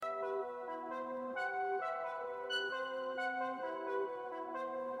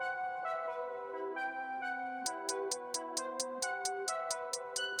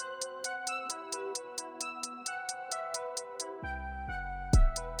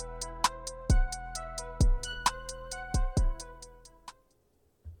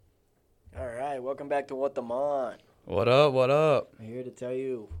Welcome back to What the Mont. What up, what up? I'm here to tell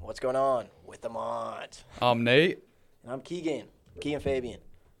you what's going on with the Mont. I'm Nate. And I'm Keegan Fabian.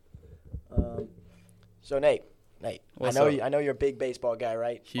 So Nate, What's I up? know you're a big baseball guy,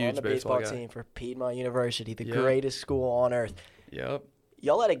 right? Huge on the baseball baseball guy. team for Piedmont University, the Yep. greatest school on earth. Yep,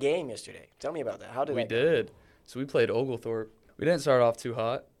 Y'all had a game yesterday. Tell me about that. How did we that go? did. So we played Oglethorpe. We didn't start off too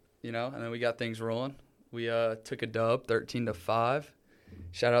hot, and then we got things rolling. We took a dub, 13-5.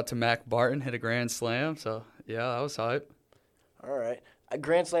 Shout out to Mac Barton, hit a grand slam. So, yeah, that was hype. All right. A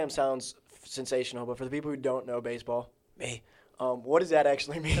grand slam sounds sensational, but for the people who don't know baseball, what does that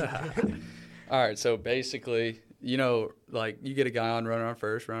actually mean? All right, so basically, you get a guy on runner on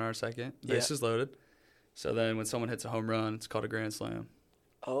first, runner on second, bases loaded. So then when someone hits a home run, it's called a grand slam.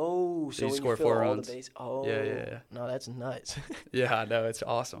 Oh, so you when score you fill 4 all runs. the base. Oh, Yeah. No, that's nuts. Yeah, I know, it's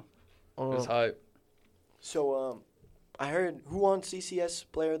awesome. It was hype. So, I heard who won CCS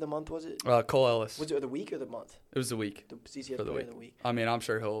Player of the Month, was it? Cole Ellis. Was it the week or the month? It was the week. The CCS For the Player week. of the Week. I mean, I'm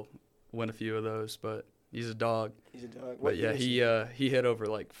sure he'll win a few of those, but he's a dog. He's a dog. But yeah, he hit over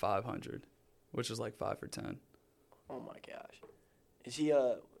like 500, which is like 5 for 10. Oh my gosh. Is he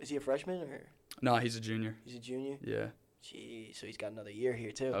a freshman or? No, he's a junior. He's a junior? Yeah. Gee, so he's got another year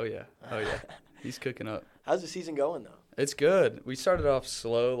here too. Oh yeah. He's cooking up. How's the season going though? It's good. We started off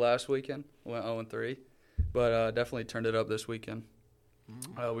slow last weekend. Went 0-3, but definitely turned it up this weekend.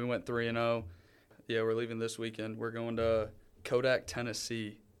 Mm-hmm. We went 3-0. Yeah, we're leaving this weekend. We're going to Kodak,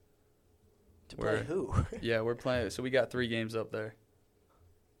 Tennessee. To play who? Yeah, we're playing. So we got 3 games up there.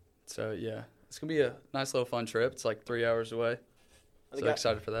 So yeah, it's gonna be a nice little fun trip. It's like 3 hours away. So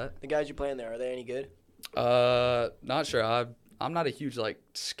excited for that. The guys you playing there, are they any good? Not sure. I'm not a huge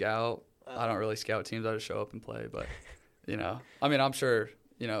scout. I don't really scout teams. I just show up and play. But I mean, I'm sure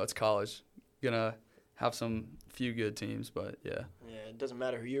it's college. Gonna have some few good teams, but yeah. Yeah, it doesn't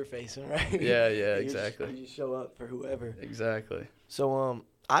matter who you're facing, right? Yeah, exactly. You just show up for whoever. Exactly. So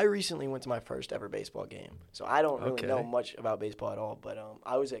I recently went to my first ever baseball game. So I don't really know Okay. much about baseball at all, but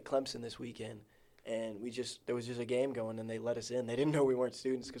I was at Clemson this weekend. And there was just a game going, and they let us in. They didn't know we weren't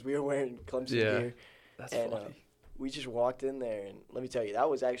students because we were wearing Clemson gear. That's and, funny. We just walked in there, and let me tell you, that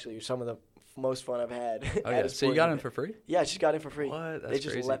was actually some of the most fun I've had. Oh yeah. So you got in for free? Yeah, I just got in for free. What? That's they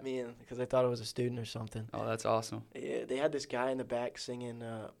just crazy. let me in because they thought I was a student or something. Oh, that's awesome. Yeah, they had this guy in the back singing,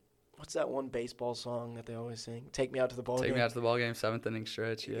 what's that one baseball song that they always sing? Take Me Out to the Ball Game. Take me out to the ball game, 7th inning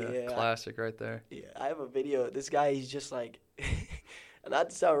stretch. Yeah, classic right there. Yeah, I have a video. This guy, he's just like,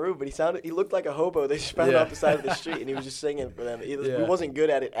 not to sound rude, but he looked like a hobo. They just found off the side of the street, and he was just singing for them. He wasn't good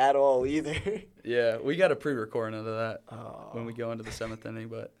at it at all either. Yeah, we got a pre-recording of that when we go into the 7th inning,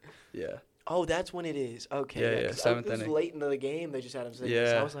 but yeah. Oh, that's when it is. Okay. Yeah, 7th inning. It was late into the game. They just had him sing Yeah.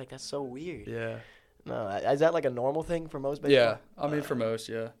 this. I was like, that's so weird. Yeah. No, is that like a normal thing for most baseball? Yeah, I mean for most,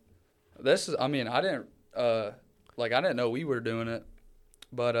 yeah. I didn't know we were doing it,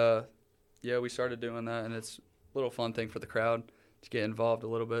 but yeah, we started doing that, and it's a little fun thing for the crowd to get involved a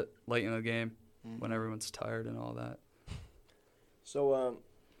little bit late in the game when everyone's tired and all that. So,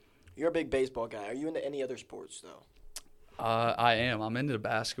 you're a big baseball guy. Are you into any other sports though? I am. I'm into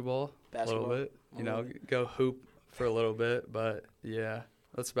basketball a little bit. Go hoop for a little bit, but yeah,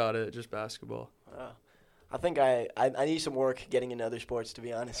 that's about it. Just basketball. I think I need some work getting into other sports, to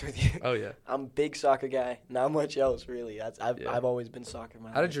be honest with you. Oh yeah. I'm a big soccer guy. Not much else really. I've always been soccer.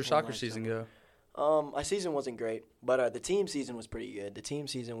 How did your soccer season go? My season wasn't great, but the team season was pretty good. The team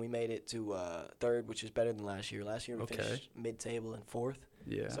season, we made it to third, which is better than last year. Last year we finished mid-table and fourth.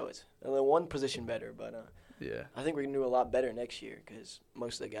 Yeah. So it's one position better, but yeah. I think we're going to do a lot better next year because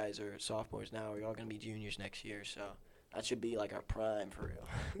most of the guys are sophomores now. We're all going to be juniors next year, so that should be like our prime for real.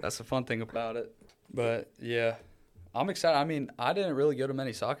 That's the fun thing about it. But, yeah, I'm excited. I mean, I didn't really go to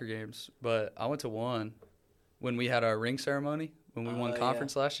many soccer games, but I went to one when we had our ring ceremony, when we won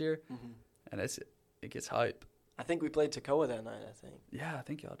conference last year, and it gets hype. I think we played Toccoa that night, I think. Yeah, I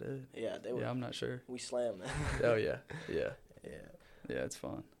think y'all did. Yeah, they were. Yeah, I'm not sure. We slammed them. Oh, yeah. Yeah. Yeah. Yeah, it's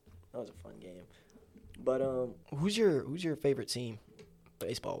fun. That was a fun game. But who's your favorite team,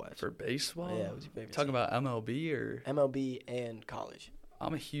 baseball-wise? For baseball? Yeah, who's your favorite Talking team? about MLB or? MLB and college.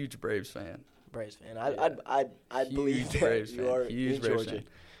 I'm a huge Braves fan. Braves fan. I believe that Braves you fan. are Huge in Braves Georgia. fan.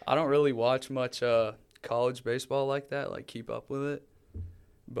 I don't really watch much college baseball like that, like keep up with it.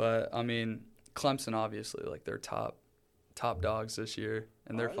 But, I mean, Clemson, obviously, like they're top dogs this year,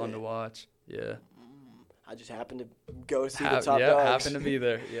 and they're fun to watch. Yeah. I just happened to go see the top dogs. Happened to be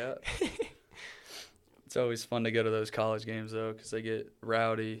there. Yeah. It's always fun to go to those college games, though, because they get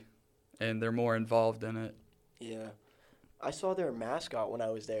rowdy, and they're more involved in it. Yeah. I saw their mascot when I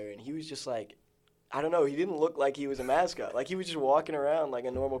was there, and he was just like I don't know. He didn't look like he was a mascot. Like, he was just walking around like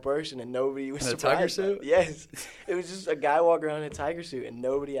a normal person, and nobody was surprised. In a tiger suit? Yes. It was just a guy walking around in a tiger suit, and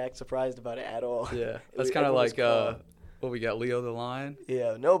nobody acted surprised about it at all. Yeah. That's kind of like, what we got, Leo the Lion?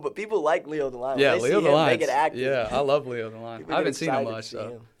 Yeah. No, but people like Leo the Lion. Yeah, when they Leo see the him, Lion. they get active. Yeah, I love Leo the Lion. I haven't seen him much, though.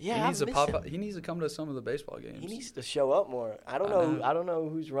 though. Yeah, he needs to pop up. He needs to come to some of the baseball games. He needs to show up more. I don't know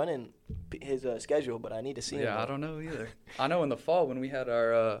who's running his schedule, but I need to see him. Yeah, I don't know either. I know in the fall when we had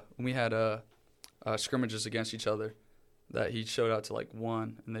our scrimmages against each other, that he showed out to like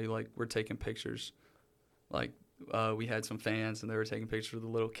one, and they like were taking pictures. Like we had some fans, and they were taking pictures of the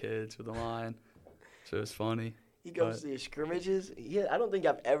little kids with the lion. So it was funny. He goes to the scrimmages. Yeah, I don't think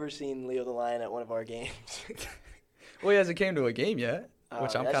I've ever seen Leo the Lion at one of our games. Well, he hasn't came to a game yet,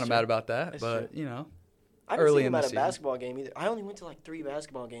 which I'm kind of mad about that. That's but true. you know, I haven't seen him at a basketball game either. I only went to like 3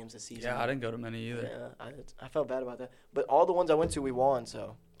 basketball games this season. Yeah, I didn't go to many either. Yeah, I felt bad about that. But all the ones I went to, we won.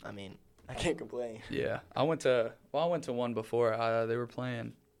 So I mean, I can't complain. Yeah, I went to one before. They were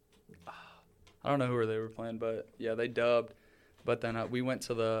playing. I don't know who they were playing, but yeah, they dubbed. But then we went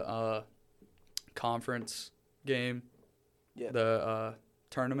to the conference game, the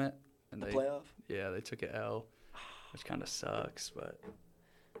tournament, and the playoff. Yeah, they took an L, which kind of sucks. But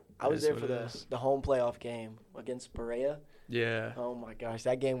I was there for the home playoff game against Berea. Yeah. Oh my gosh,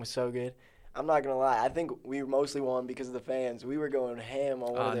 that game was so good. I'm not gonna lie. I think we mostly won because of the fans. We were going ham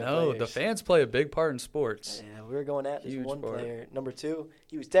on one of their players. The fans play a big part in sports. Yeah, we were going at this one part. player. Number 2,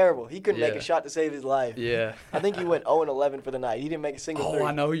 he was terrible. He couldn't make a shot to save his life. Yeah. I think he went 0-11 for the night. He didn't make a single 3. Oh,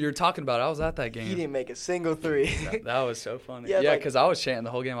 I know who you're talking about. I was at that game. He didn't make a single 3. That was so funny. Yeah, because I was chanting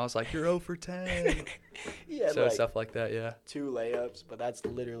the whole game. I was like, "You're 0 for 10." Yeah, so stuff like that. Yeah. 2 layups, but that's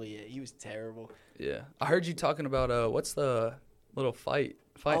literally it. He was terrible. Yeah, I heard you talking about what's the little fight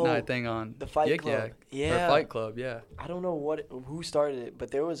night thing on the Fight Yik Club. Yak. Yeah, or Fight Club. Yeah. I don't know who started it, but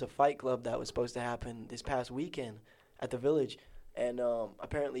there was a fight club that was supposed to happen this past weekend at the Village, and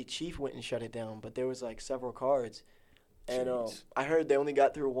apparently Chief went and shut it down. But there was like several cards, and I heard they only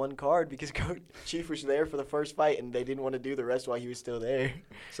got through one card because Chief was there for the first fight, and they didn't want to do the rest while he was still there.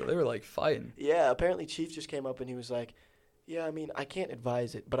 So they were like fighting. Yeah, apparently Chief just came up and he was like, "Yeah, I mean, I can't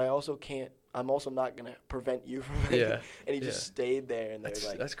advise it, but I'm also not going to prevent you from it." Yeah. And he just stayed there, and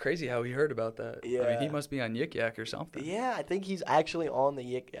that's crazy how he heard about that. Yeah. I mean, he must be on Yik Yak or something. Yeah, I think he's actually on the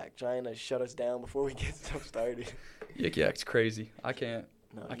Yik Yak trying to shut us down before we get stuff started. Yik Yak's crazy. I can't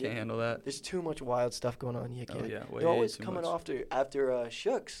handle that. There's too much wild stuff going on in Yik Yak. Oh, yeah, They're always coming after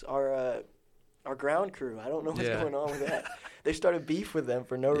Shooks, our ground crew. I don't know what's going on with that. They started beef with them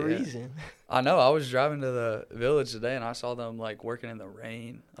for no reason. I know. I was driving to the Village today, and I saw them, like, working in the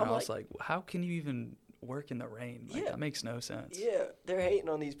rain. And I was like, how can you even work in the rain? Like, that makes no sense. Yeah, they're hating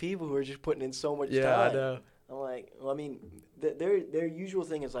on these people who are just putting in so much time. Yeah, I know. I'm like, well, I mean, their usual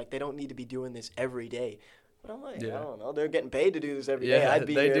thing is, like, they don't need to be doing this every day. But I'm like, I don't know. They're getting paid to do this every day. I'd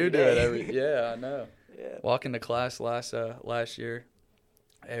be they here do every it day. every. Yeah, I know. Yeah. Walking to class last year,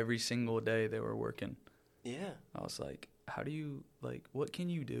 every single day they were working. Yeah. I was like, how do you, like, what can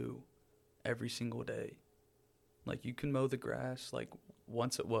you do every single day? Like, you can mow the grass, like,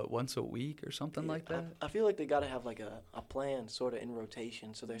 once a week or something like that? I feel like they got to have, like, a plan sort of in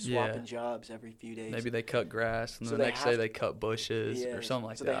rotation, so they're swapping jobs every few days. Maybe they cut grass, and the next day they cut bushes or something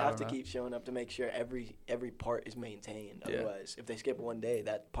like that. So they have to keep showing up to make sure every part is maintained. Otherwise, if they skip one day,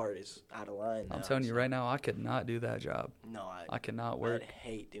 that part is out of line now. I'm telling you right now, I could not do that job. No, I could not work. I'd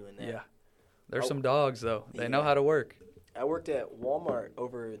hate doing that. Yeah. There's some dogs, though. They know how to work. I worked at Walmart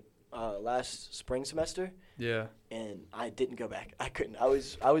over last spring semester. Yeah. And I didn't go back. I couldn't. I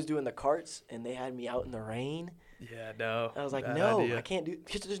was doing the carts, and they had me out in the rain. Yeah, no. I was like, no, I can't do,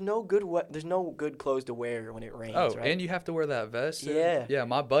 because there's no good clothes to wear when it rains. Oh, right? and you have to wear that vest. Yeah. Yeah,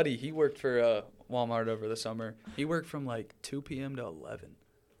 my buddy, he worked for Walmart over the summer. He worked from like 2 p.m. to 11.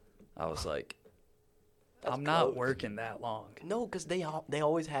 I was like, I'm not working that long. No, because they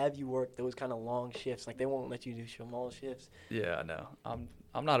always have you work those kind of long shifts. Like, they won't let you do small shifts. Yeah, I know.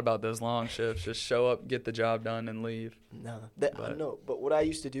 I'm not about those long shifts. Just show up, get the job done, and leave. No. But what I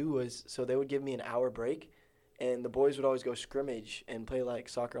used to do was, so they would give me an hour break, and the boys would always go scrimmage and play, like,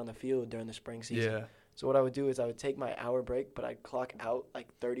 soccer on the field during the spring season. Yeah. So what I would do is I would take my hour break, but I'd clock out, like,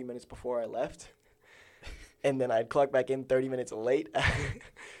 30 minutes before I left. And then I'd clock back in 30 minutes late.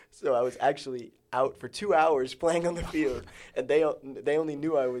 So I was actually out for 2 hours playing on the field. And they only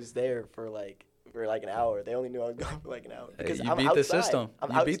knew I was there for an hour. They only knew I was gone for like an hour. Because you I'm beat outside. the system.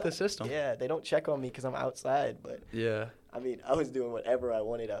 You beat the system. Yeah, they don't check on me because I'm outside. But yeah. I mean, I was doing whatever I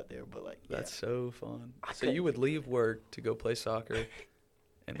wanted out there. But that's so fun. So you would leave work to go play soccer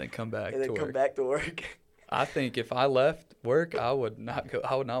and then come back to work. I think if I left work, I would not go.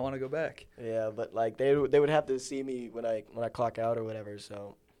 I would not want to go back. Yeah, but like they would have to see me when I clock out or whatever,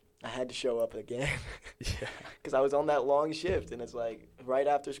 so I had to show up again. Yeah. Because I was on that long shift, and it's like right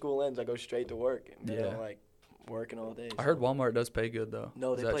after school ends, I go straight to work. And then I'm like working all day. I heard Walmart does pay good though.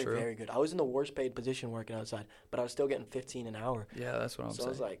 No, Is they that play true? very good. I was in the worst paid position working outside, but I was still getting $15 an hour. Yeah, that's what I'm saying. So I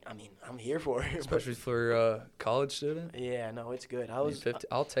was like, I mean, I'm here for it. Especially for a college student. Yeah, no, it's good.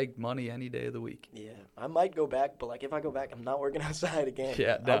 I'll take money any day of the week. Yeah, I might go back, but like if I go back, I'm not working outside again.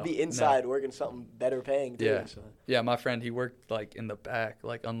 Yeah, I'll be inside working something better paying too. Yeah, so. yeah. My friend, he worked like in the back,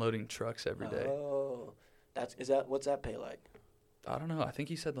 like unloading trucks every day. Oh, what's that pay like? I don't know. I think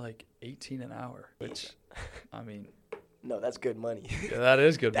he said like 18 an hour, which, I mean. No, that's good money. Yeah, that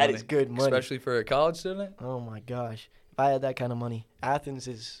is good money. That is good money. Especially for a college student. Oh, my gosh. If I had that kind of money, Athens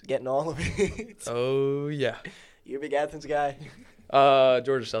is getting all of it. Oh, yeah. You a big Athens guy?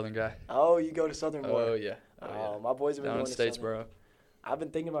 Georgia Southern guy. Oh, you go to Southern more. Oh, yeah. My boys have been down going in to Statesboro. Southern. I've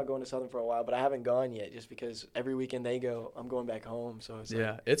been thinking about going to Southern for a while, but I haven't gone yet just because every weekend they go, I'm going back home. So it's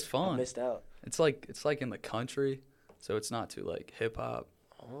it's fun. I missed out. It's like in the country, so it's not too like hip hop.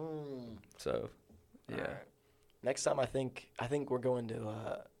 Oh. So, yeah. Right. Next time I think we're going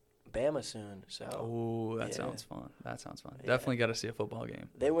to Bama soon. So. Oh, that sounds fun. That sounds fun. Yeah. Definitely got to see a football game.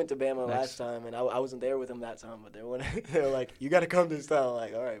 They went to Bama last time, and I wasn't there with them that time, but they were like, "You got to come this time." I'm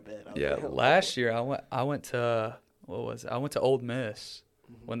like, all right, bet. Yeah, last year I went to what was it? I went to Ole Miss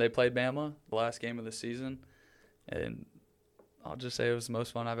when they played Bama, the last game of the season, and I'll just say it was the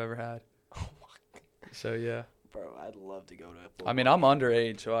most fun I've ever had. Oh my. So yeah. Bro, I'd love to go to a football. I mean, I'm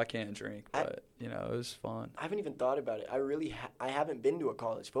underage, so I can't drink, but it was fun. I haven't even thought about it. I haven't been to a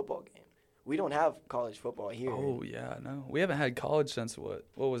college football game. We don't have college football here. Oh yeah, no, we haven't had college since what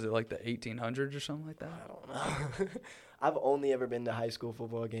was it, like the 1800s or something like that? I don't know. I've only ever been to high school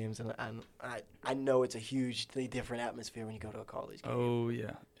football games, and I know it's a hugely different atmosphere when you go to a college game. Oh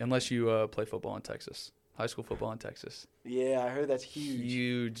yeah, unless you play football in Texas, high school football in Texas. Yeah, I heard that's huge.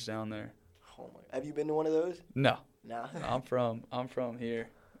 Huge down there. Oh my! Have you been to one of those? No. Nah. I'm from here,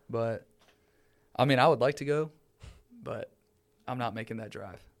 but I mean I would like to go, but I'm not making that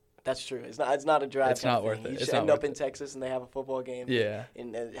drive. That's true. It's not a drive. It's not worth it. You It's just not end up worth in Texas and they have a football game. Yeah.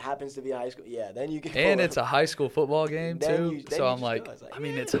 And it happens to be a high school. Yeah, then you can. And it's a high school football game too. Then So you I'm just like, go. It's I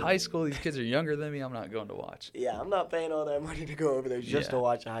mean, it's high school. These kids are younger than me. I'm not going to watch. Yeah, I'm not paying all that money to go over there just to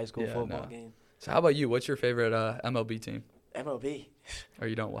watch a high school football game. So how about you? What's your favorite MLB team? MLB. Or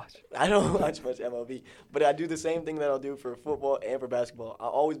you don't watch? I don't watch much MLB, but I do the same thing that I'll do for football and for basketball. I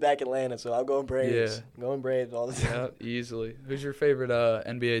always back Atlanta, so I'll go Braves. Yeah. Going Braves all the time. Yeah, easily. Who's your favorite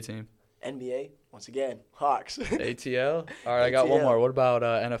NBA team? NBA, once again, Hawks. ATL? All right, I got one more. What about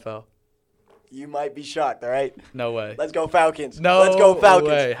NFL? You might be shocked, all right? No way. Let's go Falcons. No Let's go Falcons.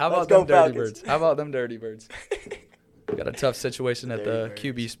 way. How about them Dirty Birds? How about them Dirty Birds? Got a tough situation at the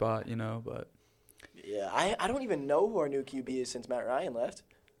QB spot, but. Yeah, I don't even know who our new QB is since Matt Ryan left.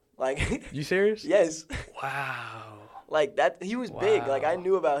 Like. You serious? Yes. Wow. Like that, he was big. Like I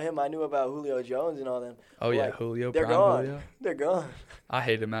knew about him. I knew about Julio Jones and all them. Oh yeah, Julio. They're gone. Julio. They're gone. I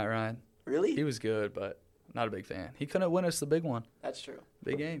hated Matt Ryan. Really? He was good, but not a big fan. He couldn't win us the big one. That's true.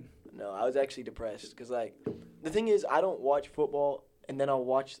 Big game. No, I was actually depressed because like the thing is I don't watch football and then I'll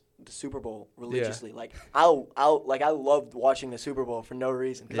watch the Super Bowl religiously. Yeah. Like I loved watching the Super Bowl for no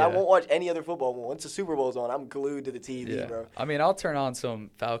reason because I won't watch any other football. Once the Super Bowl's on, I'm glued to the TV, bro. I mean, I'll turn on some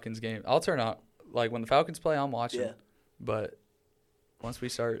Falcons game. I'll turn on like when the Falcons play, I'm watching. Yeah. But once we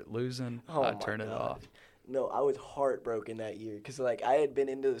start losing, I turn it off. No, I was heartbroken that year because like I had been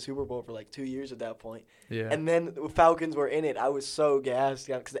into the Super Bowl for like 2 years at that point. Yeah. And then the Falcons were in it. I was so gassed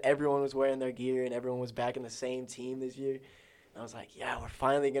because everyone was wearing their gear and everyone was backing the same team this year. And I was like, yeah, we're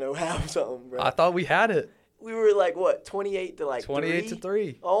finally gonna have something, bro. I thought we had it. We were like what, 28 to like 28 to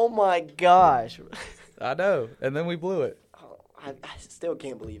 3. Oh my gosh. I know. And then we blew it. Oh, I still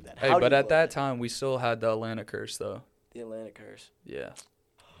can't believe that. Hey, but at that time we still had the Atlanta curse though. The Atlanta curse. Yeah.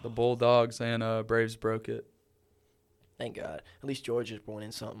 The Bulldogs and Braves broke it. Thank God. At least Georgia's born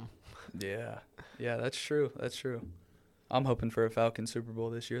in something. Yeah. Yeah, that's true. That's true. I'm hoping for a Falcon Super Bowl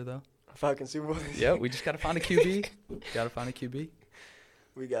this year, though. Falcon Super Bowl this year? Yeah, we just got to find a QB. Got to find a QB.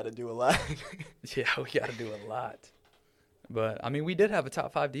 We got to do a lot. Yeah, we got to do a lot. But, I mean, we did have a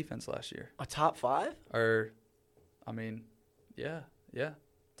top 5 defense last year. A top 5? Yeah.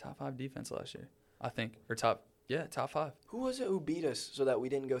 Top 5 defense last year, I think. Or top 5. Who was it who beat us so that we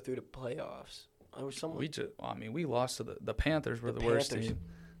didn't go through the playoffs? There was someone. We lost to the Panthers were the worst team.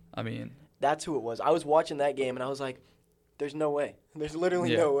 I mean. That's who it was. I was watching that game, and I was like, there's no way. There's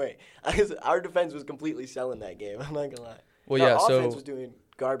literally no way. Our defense was completely selling that game. I'm not going to lie. Well, Our offense was doing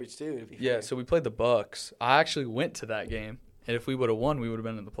garbage too. To be Yeah, fair. so we played the Bucks. I actually went to that game, and if we would have won, we would have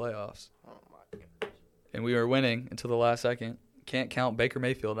been in the playoffs. Oh my god. And we were winning until the last second. Can't count Baker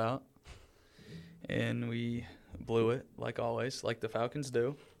Mayfield out. And we blew it, like always, like the Falcons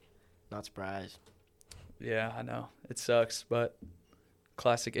do. Not surprised. Yeah, I know. It sucks, but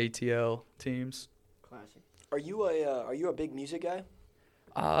classic ATL teams. Classic. Are you a big music guy?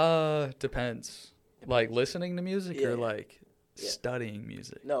 Depends. Like listening to music Yeah, or yeah. like Yeah. studying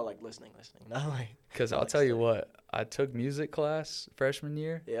music? No, like listening. Not like. Because I I'll like tell you studying. what, I took music class freshman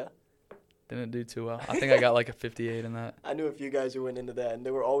year. Yeah. Didn't do too well. I think I got like a 58 in that. I knew a few guys who went into that, and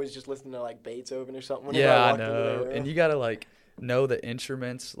they were always just listening to like Beethoven or something. whenever Yeah, I walked into their know. room. And you got to like know the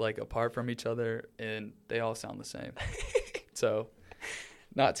instruments like apart from each other, and they all sound the same. So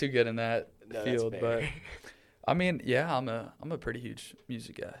not too good in that No, that's field. fair. But I mean, yeah, I'm a pretty huge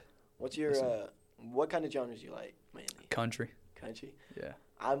music guy. What's your what kind of genres you like mainly? Country. Country. Yeah.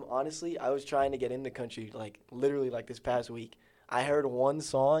 I was trying to get into country like literally like this past week. I heard one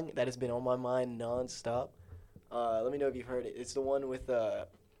song that has been on my mind nonstop. Let me know if you've heard it. It's the one with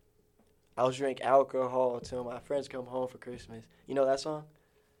I'll drink alcohol till my friends come home for Christmas. You know that song?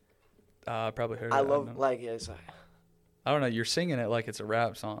 I probably heard it. I don't love know. like it's like I don't know. You're singing it like it's a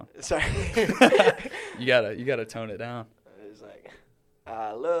rap song. sorry. You gotta tone it down. It's like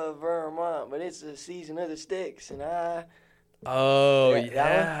I love Vermont, but it's the season of the sticks, and I. Oh Yeah,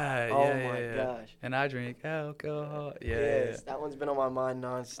 that yeah, one? yeah, Oh yeah, my yeah. gosh. And I drink alcohol. Yeah, Yes, that one's been on my mind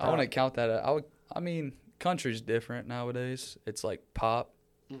nonstop. I wouldn't count that. I mean, country's different nowadays. It's like pop,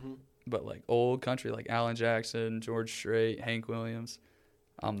 Mm-hmm. but like old country, like Alan Jackson, George Strait, Hank Williams.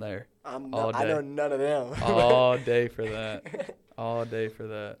 I'm there I all know day. none of them. all day for that. All day for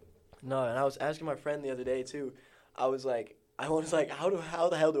that. No, and I was asking my friend the other day too. I was like, how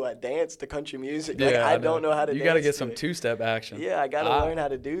the hell do I dance to country music? Like, Yeah, I don't know how to. You dance gotta get to some it. two-step action. Yeah, I gotta learn how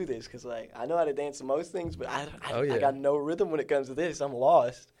to do this because like I know how to dance to most things, but I got no rhythm when it comes to this. I'm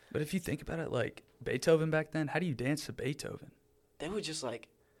lost. But if you think about it, like Beethoven back then, how do you dance to Beethoven? They were just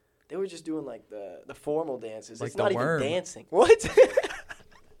doing like the formal dances. Like it's the not worm. even dancing. What?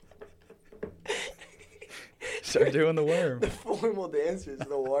 Start doing the worm. The formal dances,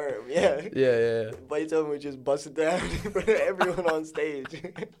 the worm. Yeah. Yeah. Beethoven would just bust it down in front of everyone on stage.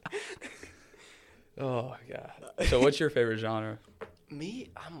 Oh god. So what's your favorite genre? Me,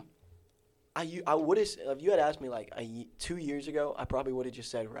 I would have if you had asked me like 2 years ago, I probably would have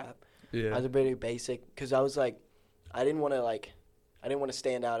just said rap. Yeah. I was very basic because I was like, I didn't want to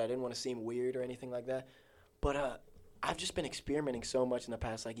stand out. I didn't want to seem weird or anything like that. But I've just been experimenting so much in the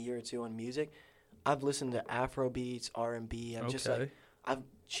past like year or two on music. I've listened to Afro beats, R&B. I've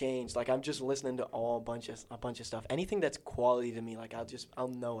changed. Like I'm just listening to a bunch of stuff. Anything that's quality to me, like I'll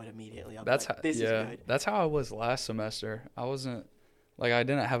know it immediately. This is good. That's how I was last semester. I wasn't like I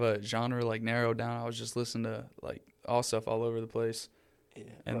didn't have a genre like narrowed down. I was just listening to like all stuff all over the place. Yeah.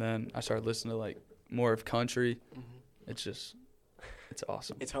 And then I started listening to like more of country. Mm-hmm. It's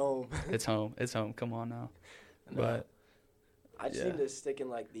awesome. It's home. It's home. It's home. Come on now. No. But I just yeah. seem to stick in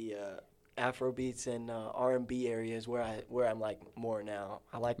like the Afro beats and R&B areas where I'm like more now.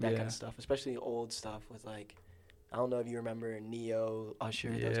 I like that kind Yeah. of stuff, especially old stuff with like I don't know if you remember Neo, Usher,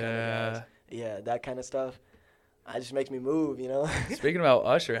 those kind of Yeah. guys. Yeah, that kind of stuff. It just makes me move, you know. Speaking about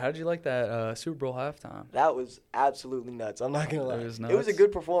Usher, how did you like that Super Bowl halftime? That was absolutely nuts. I'm not gonna lie. It was It was a nuts?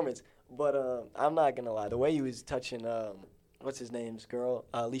 good performance, but I'm not gonna lie. The way he was touching what's his name's girl,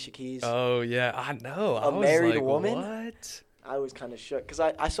 Alicia Keys. Oh yeah, I know. I A was married like, woman? What? I was kind of shook because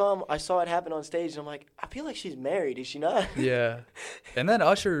I saw it happen on stage, and I'm like, I feel like she's married. Is she not? Yeah. And then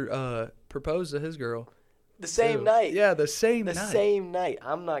Usher proposed to his girl. The same too. night. Yeah, the same The night. same night.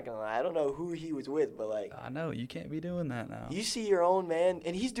 I'm not gonna lie. I don't know who he was with, but like, I know you can't be doing that now. you see your own man,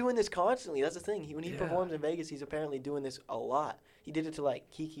 and he's doing this constantly. That's the thing. When he Yeah. performs in Vegas, he's apparently doing this a lot. He did it to like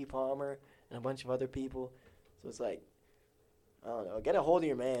Keke Palmer and a bunch of other people. So it's like, I don't know. Get a hold of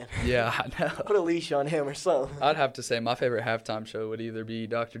your man. Yeah, I know. Put a leash on him or something. I'd have to say my favorite halftime show would either be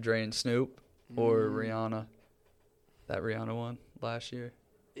Dr. Dre and Snoop or Rihanna. That Rihanna one last year.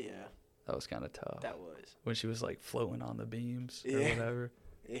 Yeah, That was kind of tough. that was. When she was like floating on the beams or Yeah. whatever.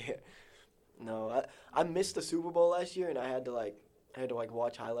 Yeah. No, I missed the Super Bowl last year, and I had to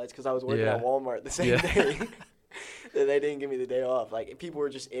watch highlights because I was working Yeah. at Walmart the same Yeah. day. They didn't give me the day off. Like people were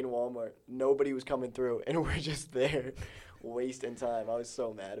just in Walmart. Nobody was coming through, and we're just there, wasting time. I was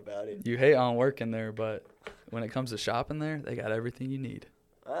so mad about it. You hate on working there, but when it comes to shopping there, they got everything you need.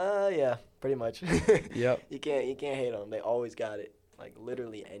 Yeah, pretty much. Yep. You can't hate on them. They always got it. Like,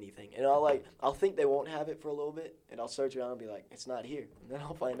 literally anything. And I'll think they won't have it for a little bit, and I'll search around and be like, it's not here. And then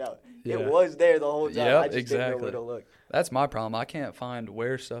I'll find out. Yeah. It was there the whole time. Yep, I just didn't know where to look. That's my problem. I can't find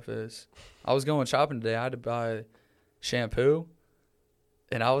where stuff is. I was going shopping today. I had to buy shampoo,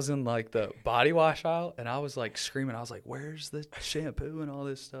 and I was in, like, the body wash aisle, and I was, like, screaming. I was like, where's the shampoo and all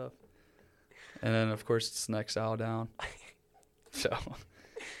this stuff? And then, of course, it's the next aisle down. So.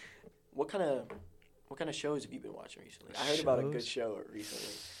 What kind of shows have you been watching recently? I heard about a good show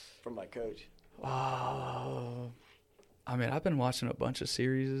recently from my coach. I mean, I've been watching a bunch of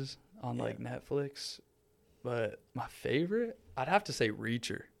series on, like, Netflix. But my favorite, I'd have to say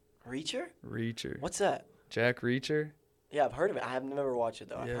Reacher. Reacher? What's that? Jack Reacher. Yeah, I've heard of it. I have never watched it,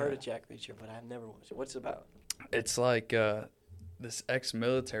 though. I've heard of Jack Reacher, but I've never watched it. What's it about? It's like this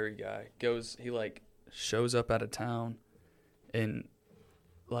ex-military guy he, like, shows up at a town, and,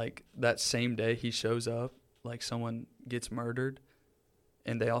 like, that same day he shows up, like, someone gets murdered,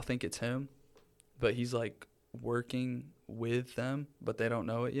 and they all think it's him, but he's, like, working with them, but they don't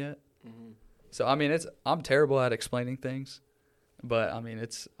know it yet. Mm-hmm. So, I mean, I'm terrible at explaining things, but, I mean,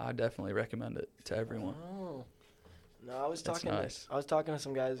 I definitely recommend it to everyone. Oh. No, I was talking to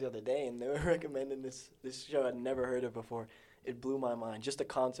some guys the other day, and they were recommending this show I'd never heard of before. It blew my mind, just the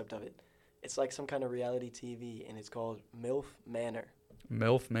concept of it. It's like some kind of reality TV, and it's called MILF Manor.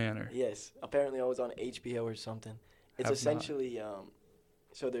 MILF Manor. Yes. Apparently I was on HBO or something. It's essentially,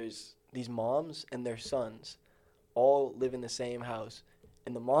 so there's these moms and their sons all live in the same house.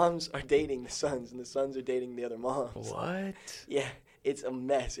 And the moms are dating the sons, and the sons are dating the other moms. What? Yeah, it's a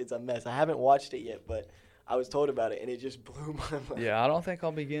mess. I haven't watched it yet, but I was told about it, and it just blew my mind. Yeah, I don't think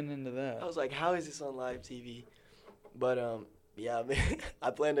I'll be getting into that. I was like, how is this on live TV? But, yeah, man, I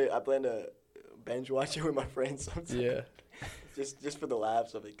plan to binge watch it with my friends sometime. Yeah. just for the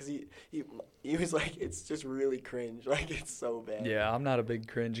laughs of it, because he was like, it's just really cringe. Like, it's so bad. Yeah, I'm not a big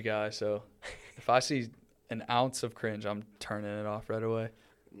cringe guy, so if I see an ounce of cringe, I'm turning it off right away.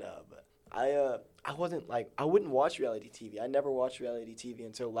 No, but I wasn't like, I wouldn't watch reality TV. I never watched reality TV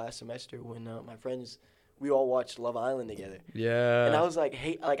until last semester when my friends, we all watched Love Island together. Yeah. And I was like,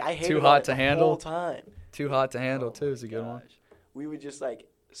 I hated Too Hot to the Handle whole time. Too Hot to Handle too is a good one. We would just like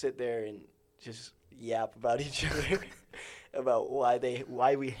sit there and just yap about each other about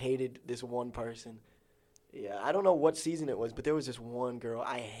why we hated this one person. Yeah, I don't know what season it was, but there was this one girl.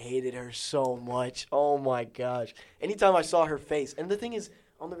 I hated her so much. Oh, my gosh. Anytime I saw her face. And the thing is,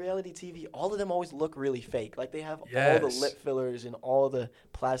 on the reality TV, all of them always look really fake. Like, they have all the lip fillers and all the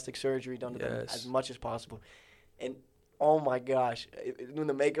plastic surgery done to them as much as possible. And, oh, my gosh, when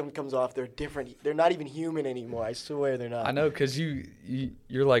the makeup comes off, they're different. They're not even human anymore. I swear they're not. I know, because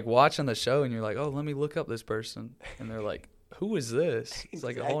you're, like, watching the show, and you're like, oh, let me look up this person. And they're like, who is this? It's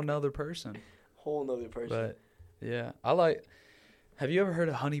like a whole nother person. Whole nother person. But yeah, have you ever heard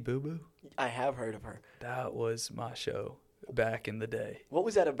of Honey Boo Boo? I have heard of her. That was my show back in the day. What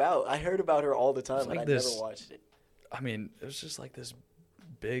was that about? I heard about her all the time, but I never watched it. I mean, it was just like this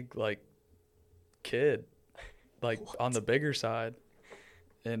big, like, kid, like, on the bigger side,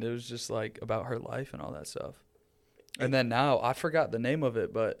 and it was just like about her life and all that stuff. And then now, I forgot the name of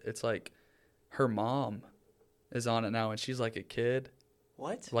it, but it's like her mom is on it now, and she's like a kid.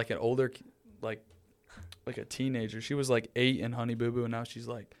 What? Like an older like a teenager. She was like 8 in Honey Boo Boo, and now she's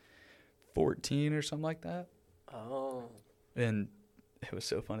like 14 or something like that. Oh. And it was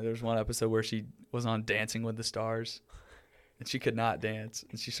so funny. There was one episode where she was on Dancing with the Stars, and she could not dance,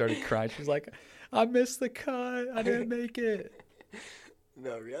 and she started crying. She was like, I missed the cut. I didn't make it.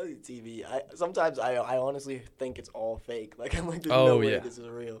 No, reality TV, sometimes I honestly think it's all fake. Like, I'm like, there's no way this is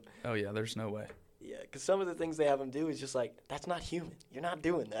real. Oh, yeah, there's no way. Yeah, because some of the things they have them do is just like, that's not human. You're not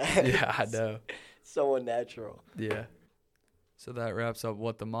doing that. Yeah, I know. So unnatural. Yeah. So that wraps up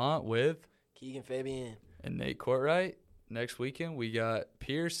What the Mont with Keegan Fabian and Nate Courtwright. Next weekend, we got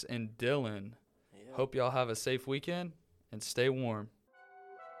Pierce and Dylan. Yep. Hope y'all have a safe weekend and stay warm.